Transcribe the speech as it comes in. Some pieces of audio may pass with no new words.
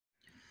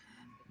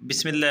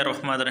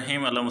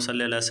बिस्मिल्लाहिर्रहमानिर्रहीम अल्लाहुम्मा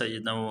सल्लि अला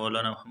सय्यिदिना व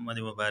मौलाना मुहम्मद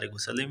व बारिक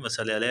वसल्लम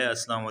वसल्लि अलैहि।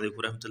 अस्सलामु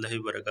अलैकुम रहमतुल्लाहि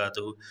व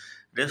बरकातुहू।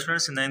 Dear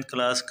students, 9th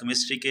class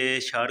chemistry के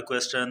शॉर्ट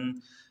क्वेश्चन,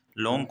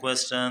 लॉन्ग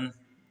क्वेश्चन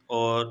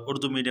और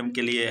उर्दू मीडियम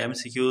के लिए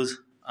MCQs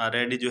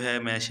ऑलरेडी जो है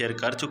मैं शेयर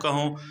कर चुका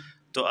हूँ।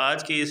 तो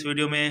आज की इस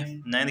वीडियो में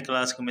 9th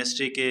क्लास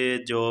केमिस्ट्री के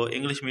जो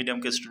इंग्लिश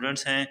मीडियम के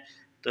स्टूडेंट्स हैं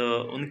तो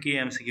उनकी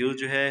MCQs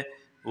जो है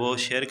वो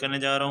शेयर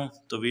करने जा रहा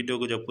हूँ। तो वीडियो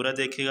को जो पूरा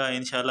देखेगा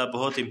इंशाल्लाह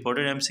बहुत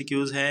इंपॉर्टेंट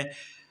MCQs हैं।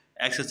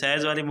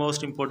 एक्सरसाइज वाली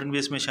मोस्ट इंपॉर्टेंट भी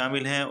इसमें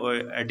शामिल हैं और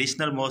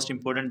एडिशनल मोस्ट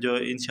इंपॉर्टेंट जो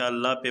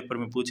इंशाल्लाह पेपर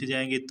में पूछी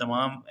जाएंगी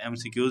तमाम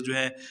MCQs जो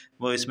हैं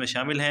वो इसमें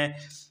शामिल हैं।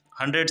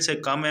 100 से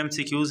कम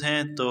MCQs हैं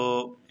तो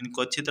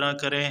इनको अच्छी तरह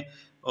करें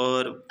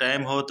और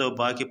टाइम हो तो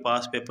बाकी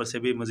पास पेपर से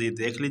भी मज़ीद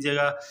देख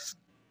लीजिएगा।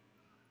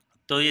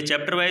 तो ये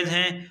चैप्टर वाइज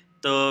हैं।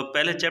 तो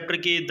पहले चैप्टर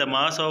की the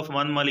mass of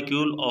one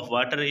molecule of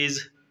water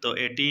is तो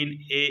 18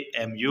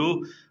 AMU।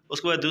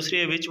 उसके बाद दूसरी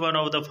है which one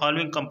of the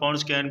following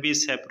compounds can be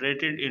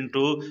separated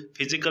into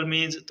physical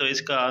means, तो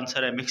इसका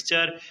आंसर है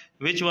mixture.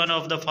 Which one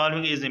of the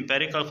following is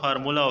empirical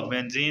formula of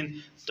benzene,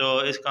 तो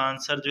इसका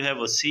आंसर जो है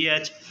वो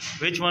CH।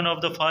 Which one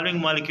of the following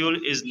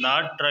molecule is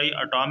not try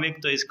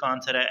atomic, तो इसका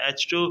आंसर है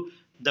H2।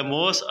 The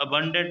most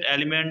abundant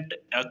element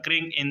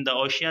occurring in the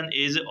ocean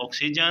is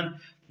oxygen.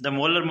 The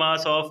molar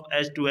mass of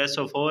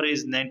H2SO4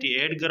 is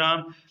 98 gram.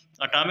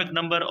 Atomic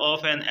number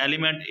of an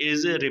element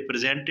is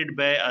represented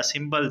by a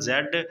symbol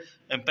Z.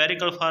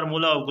 Empirical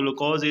formula of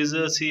glucose is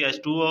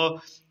CH2O.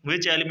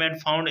 Which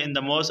element found in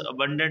the most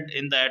abundant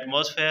in the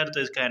atmosphere?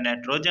 तो इसका है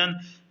nitrogen.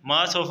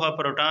 Mass of a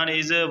proton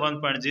is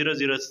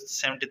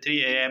 1.0073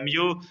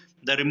 AMU.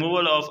 The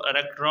removal of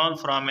electron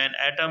from an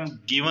atom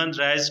given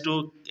rise to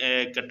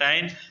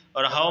cation,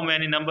 और how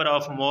many number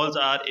of moles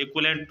are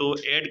equivalent to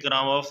 8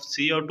 gram of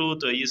CO2,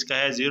 तो इसका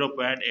है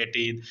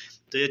 0.18।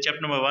 तो ये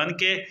chapter number 1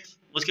 के।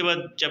 उसके बाद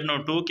chapter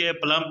number 2 के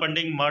plum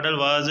पंडिंग model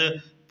was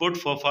put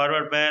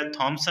forward bye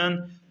Thompson.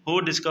 Who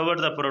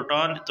discovered the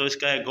proton, तो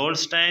इसका है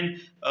गोल्डस्टाइन।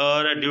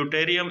 और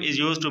deuterium is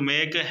use to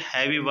make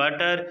heavy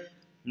water.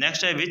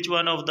 Next है which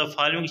one of the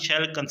following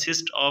shall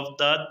consist of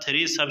the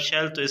 3 सब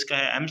shell, तो इसका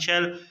है M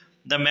shell.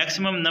 The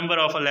maximum number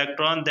of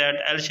electron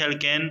that L shell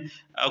can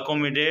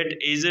accommodate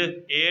is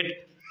 8।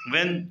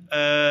 When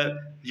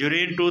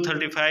urine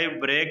 235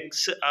 breaks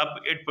up,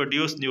 it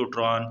produce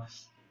neutron.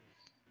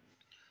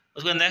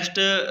 उसका next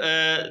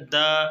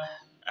the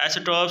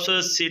isotopes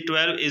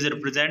C12 is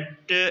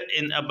represent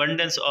in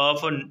abundance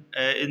of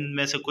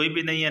इनमें से कोई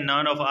भी नहीं है,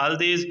 none of all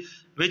these.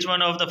 Which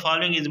one of the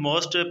following is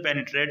most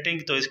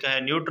penetrating, तो इसका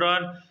है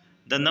neutron.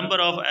 The number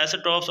of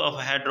isotopes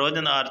of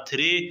hydrogen are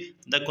 3.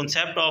 The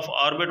concept of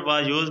orbit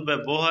was used by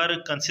Bohr,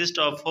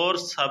 consist of 4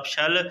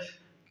 subshell,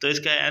 तो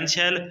इसका है N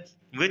shell.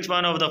 Which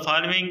one of the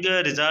following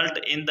result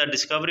in the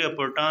discovery of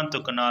proton, to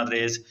canal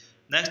rays?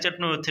 Next,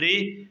 chapter number 3.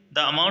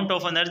 The amount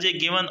of energy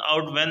given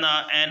out when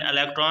an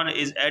electron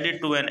is added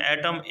to an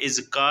atom is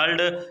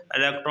called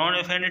electron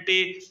affinity.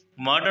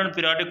 Modern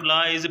periodic law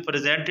is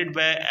presented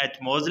by H.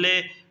 Moseley,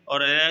 or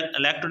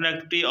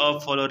electronegativity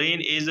of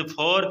fluorine is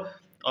 4.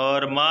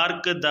 और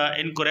mark the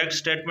incorrect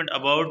statement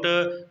about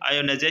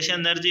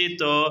ionization energy,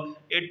 तो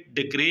it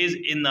decrease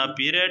in a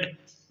period.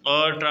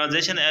 और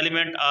transition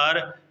element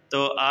are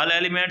तो all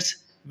elements.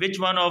 Which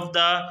one of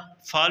the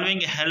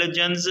following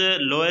halogens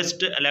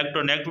lowest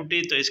electronegativity,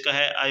 तो इसका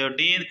है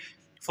iodine।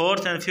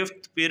 4th and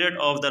 5th period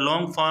of the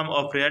long form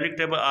of periodic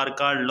table are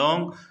called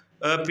long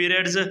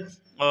periods।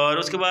 और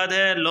उसके बाद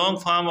है long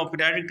form of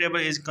periodic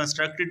table is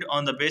constructed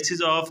on the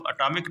basis of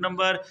atomic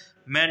number.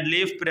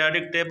 Mendeleev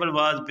periodic table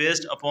was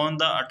based upon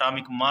the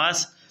atomic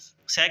mass।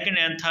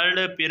 2nd and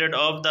 3rd period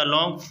of the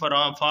long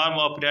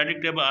form of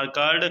periodic table are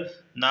called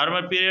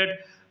normal period।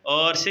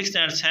 और 6th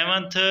and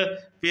 7th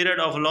period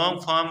of long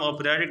form of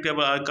periodic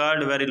table are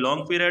called very long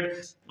period।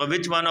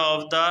 Which one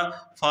of the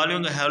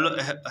following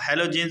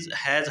halogens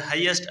has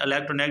highest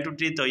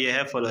electronegativity, तो ये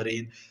है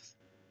fluorine।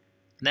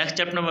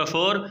 Next, chapter number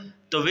 4,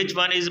 तो which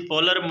one is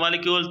polar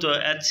molecule, तो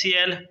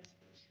HCl।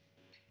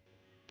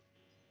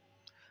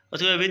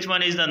 उसके which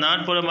one is the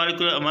non-polar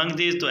molecule among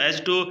these, तो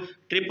H2।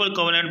 Triple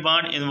covalent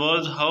bond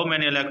involves how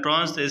many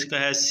electrons, तो इसका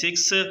है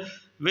 6।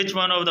 Which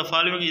one of the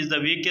following is the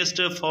weakest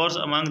force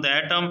among the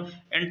atom,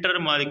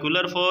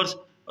 intermolecular force।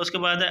 उसके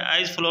बाद है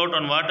ice float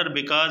on water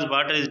because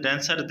water is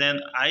denser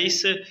than ice।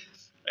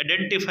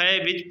 Identify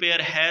which pair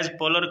has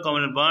polar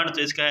covalent bond,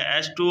 तो इसका है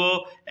H2O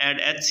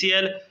and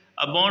HCl।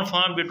 A bond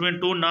formed between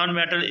two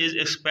non-metal is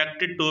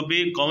expected to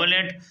be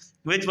covalent।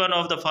 Which one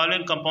of the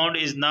following compound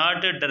is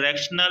not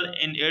directional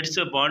in its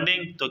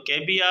bonding, तो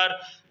KBr।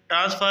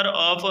 Transfer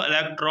of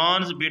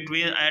electrons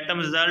between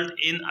atoms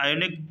result in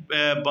ionic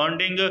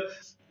bonding।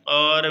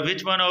 और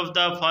which one of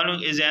the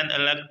following is an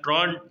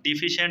electron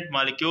deficient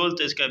molecule,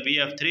 तो इसका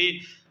BF3।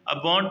 A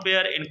bond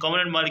pair in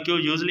covalent molecule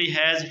usually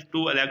has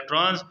 2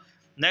 electrons।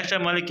 Next,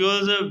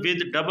 molecules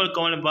with double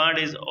covalent bond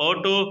is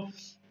O2।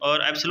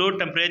 और absolute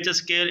temperature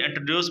scale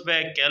introduced by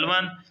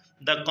Kelvin।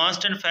 The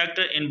constant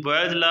factor in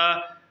Boyle's law,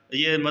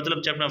 ये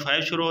मतलब chapter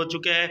 5 शुरू हो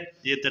चुका है,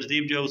 ये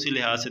तरतीब जो है उसी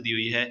लिहाज से दी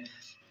हुई है।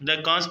 The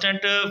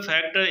constant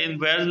factor in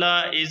Boyle's law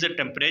is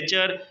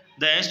temperature।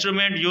 The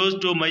instrument used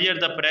to measure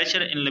the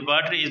pressure in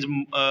laboratory is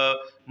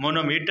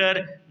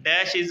manometer.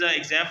 Dash is an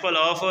example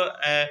of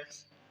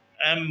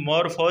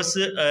amorphous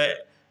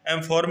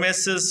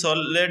amorphous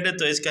solid,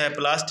 तो इसका है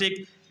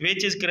plastic.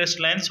 Which is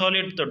crystalline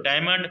solid, तो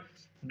diamond.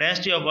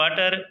 Density of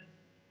water,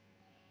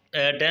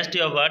 density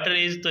of water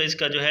is, तो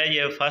इसका जो है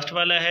ये first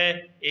वाला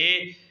है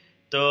ए.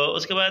 तो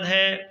उसके बाद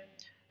है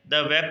the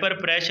vapour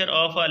pressure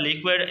of a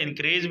liquid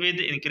increase with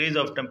increase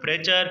of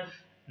temperature.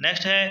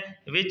 Next है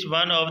which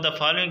one of the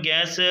following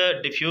gas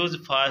diffuse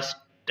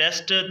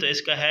fastest, तो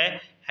इसका है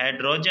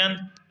हाइड्रोजन.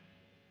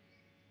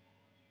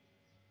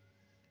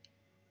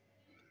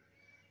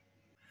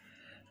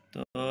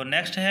 तो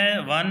नेक्स्ट है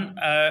one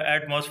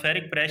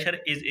atmospheric pressure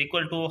is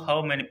equal to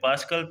how many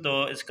pascal, तो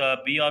इसका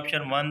B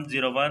option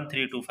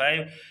 101,325.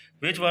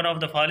 Which one of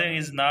the following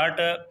is not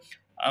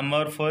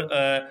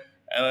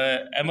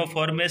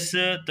amorphous,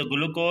 तो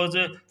glucose.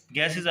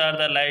 Gases are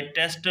the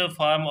lightest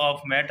form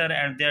of matter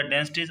and there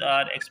densities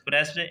are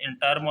expressed in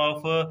term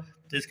of,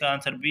 तो इसका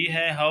answer B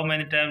है. How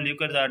many time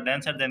liquids are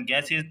denser then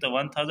gases, तो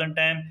 1000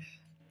 time.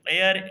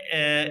 Air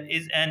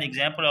is an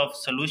example of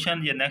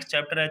solution, ये next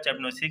chapter है,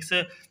 chapter number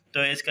 6.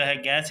 तो इसका है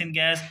gas in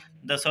gas.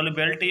 The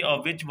solubility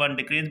of which one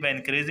decrease by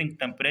increasing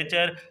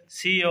temperature,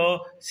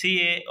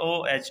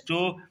 CaOH2.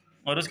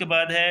 और उसके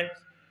बाद है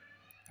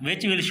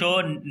which will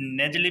show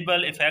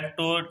negligible effect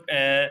to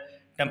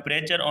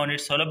temperature on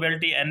it's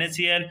solubility,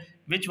 NaCl.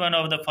 Which one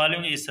of the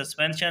following is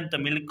suspension, the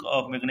milk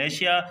of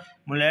magnesia.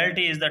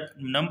 Molarity is the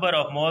number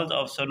of moles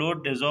of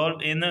solute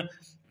dissolve in,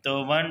 तो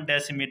 1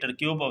 decimetre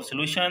cube of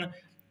solution.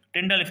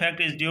 Tyndall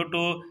effect is due to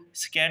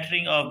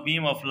scattering of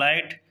beam of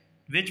light.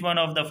 Which one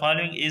of the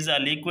following is a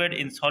liquid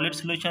in solid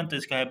solution, तो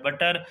इसका है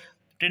butter.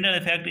 Tyndall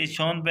effect is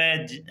shown by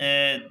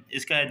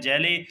इसका है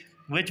jelly.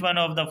 Which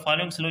one of the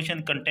following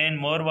solution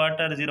contain more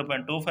water,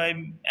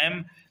 0.25 m.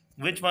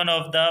 Which one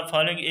of the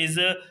following is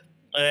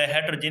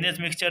heterogeneous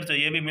mixture, तो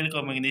ये भी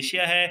milk of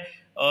magnesia है.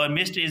 और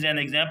mist is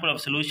an example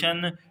of solution,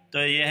 तो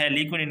ये है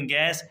liquid in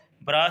gas.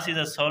 Brass is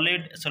a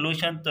solid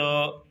solution, तो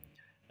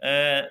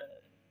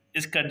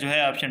इसका जो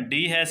है ऑप्शन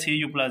डी है,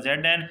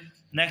 Cu+Zn.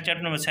 Next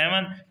chapter number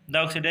 7. The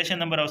oxidation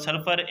number of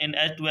sulphur in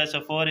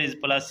H2SO4 is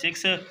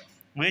 +6.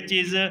 Which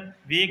is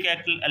weak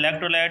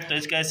electrolyte, तो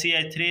इसका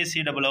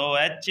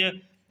CH3COOH.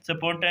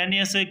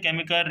 Spontaneous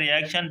chemical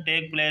reaction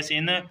take place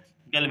in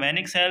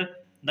galvanic cell.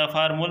 The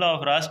formula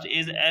of rust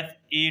is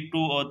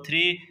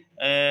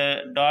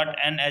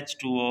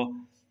Fe2O3.NH2O.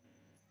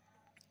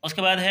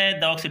 उसके बाद है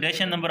the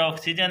oxidation number of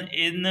oxygen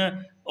in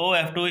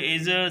OF2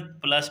 is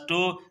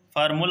 +2.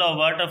 Formula of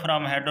water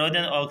from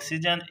hydrogen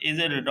oxygen is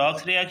a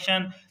redox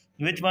reaction.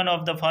 Which one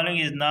of the following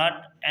is not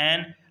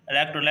an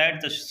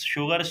electrolyte, the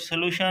sugar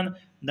solution?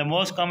 The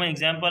most common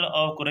example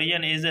of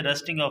corrosion is the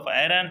rusting of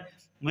iron.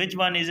 Which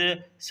one is a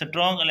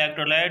strong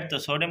electrolyte,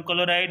 the sodium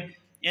chloride?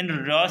 In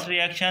redox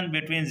reaction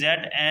between Z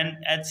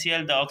and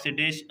HCl, the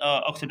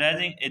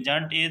oxidizing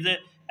agent is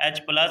H+.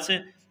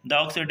 The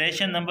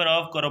oxidation number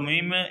of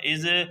chromium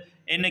is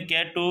in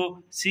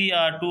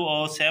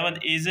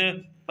K2Cr2O7 is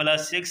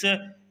 +6.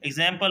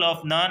 Example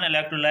of non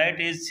electrolyte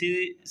is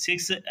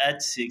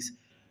C6H6.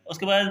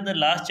 उसके बाद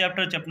last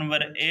chapter, chapter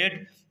number 8.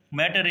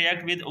 Matter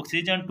react with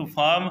oxygen to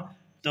form,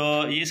 तो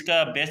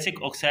इसका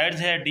basic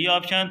oxides है, D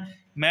option.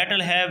 Metal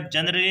have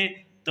generally,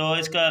 तो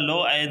इसका low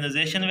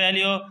ionization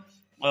value.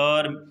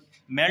 और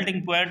melting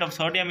point of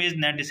sodium is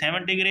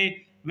 97 degree.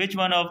 Which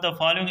one of the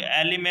following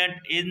element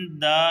in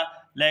the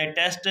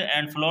lightest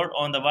and float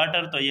on the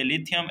water, तो ये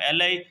lithium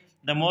Li.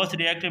 The most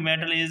reactive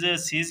metal is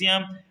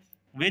caesium.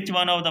 Which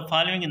one of the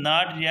following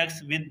not reacts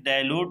with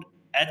dilute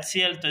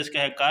HCl, तो इसका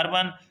है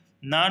carbon.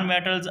 Non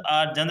metals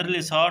are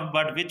generally soft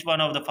but which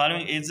one of the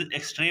following is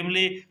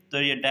extremely,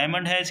 तो ये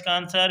diamond है इसका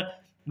answer.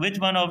 Which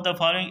one of the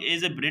following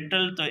is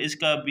brittle, तो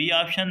इसका B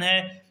option है.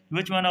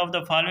 Which one of the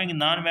following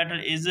non metal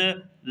is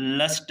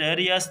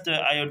लस्टेरियस, तो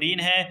iodine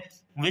है.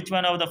 Which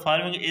one of the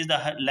following is the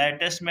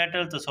lightest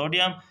metal, तो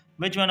sodium.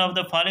 Which one of the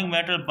following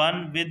metal burn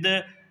with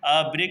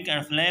brick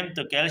and flame,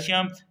 तो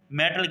calcium.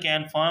 Metal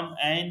can form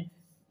and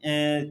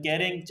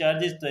carrying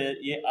charges, तो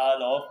ये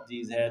all of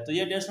these है. तो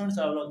ये dear students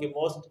आप लोगों के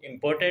मोस्ट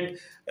इम्पोर्टेंट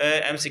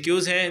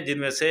MCQs हैं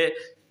जिनमें से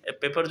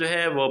पेपर जो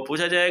है वो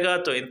पूछा जाएगा,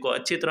 तो इनको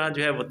अच्छी तरह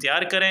जो है वो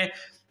तैयार करें.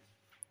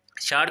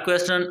 शॉर्ट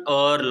क्वेश्चन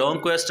और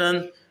लॉन्ग क्वेश्चन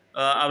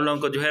आप लोगों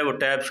को जो है वो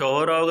टैब शो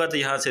हो रहा होगा, तो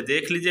यहाँ से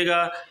देख लीजिएगा.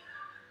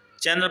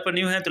 चैनल पर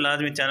न्यू है तो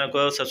लाजमी चैनल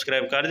को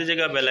सब्सक्राइब कर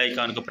दीजिएगा, बेल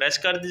आइकन को प्रेस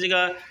कर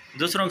दीजिएगा,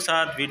 दूसरों के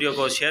साथ वीडियो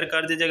को शेयर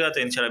कर दीजिएगा. तो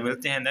इंशाल्लाह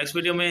मिलते हैं नेक्स्ट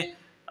वीडियो में.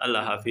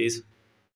 अल्लाह हाफिज़.